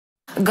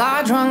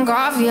Got drunk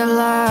off your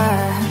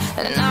love,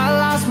 and I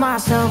lost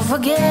myself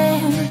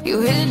again.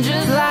 You hit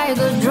just like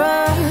a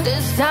drug.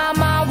 This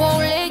time I won't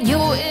let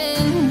you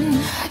in.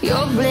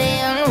 You're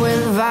playing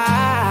with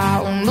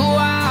fire. No,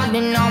 I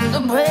didn't, I'm the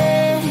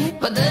prey.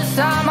 But this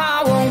time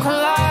I won't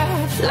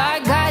collapse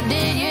like I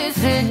did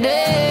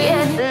yesterday.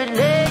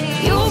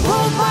 You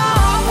broke my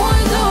heart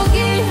once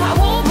again. I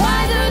won't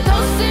buy the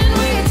dust in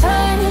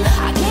return.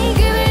 I can't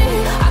give it,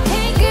 I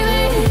can't give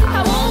it,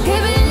 I won't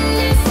give it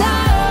this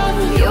time.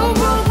 You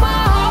broke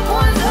my heart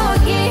once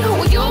again.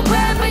 Well, you're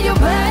bad, but you're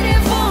bad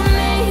it for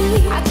me.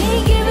 I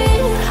can't give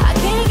it, I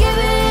can't give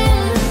it.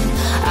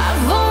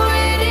 I've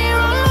already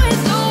run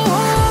with the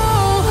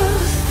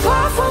wolves.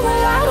 Far from the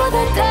light of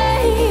the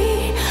day.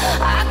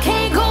 I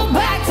can't go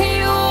back to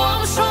you,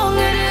 I'm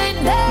stronger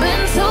today.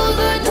 Been to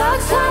the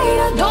dark side,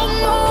 I don't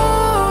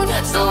know.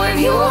 So if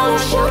you wanna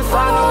shoot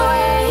far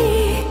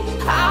away,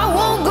 I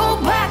won't go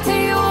back to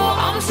you.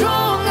 I'm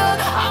stronger,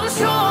 I'm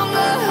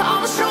stronger,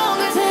 I'm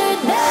stronger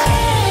today.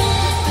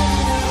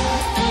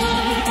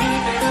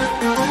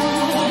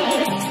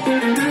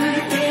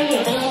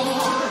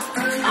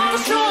 I'm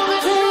stronger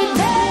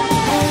today.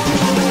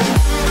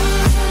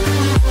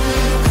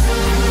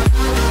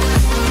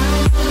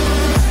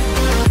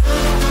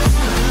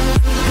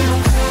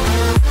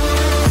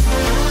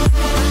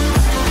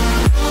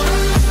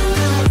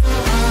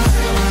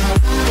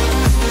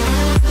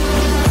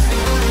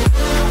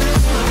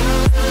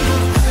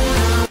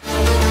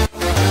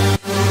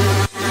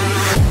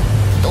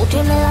 Tú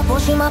tienes la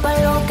pócima para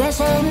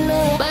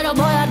enloquecerme, pero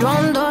voy a draw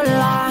the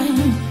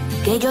line.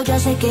 Que yo ya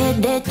sé que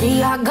es de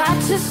ti. I got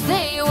to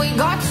stay away,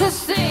 got to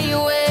stay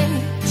away.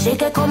 Sé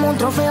que como un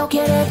trofeo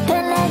quieres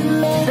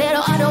tenerme,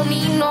 pero I don't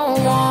need no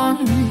one.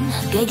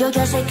 Que yo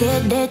ya sé que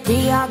es de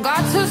ti. I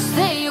got to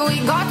stay away,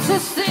 got to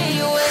stay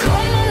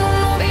away.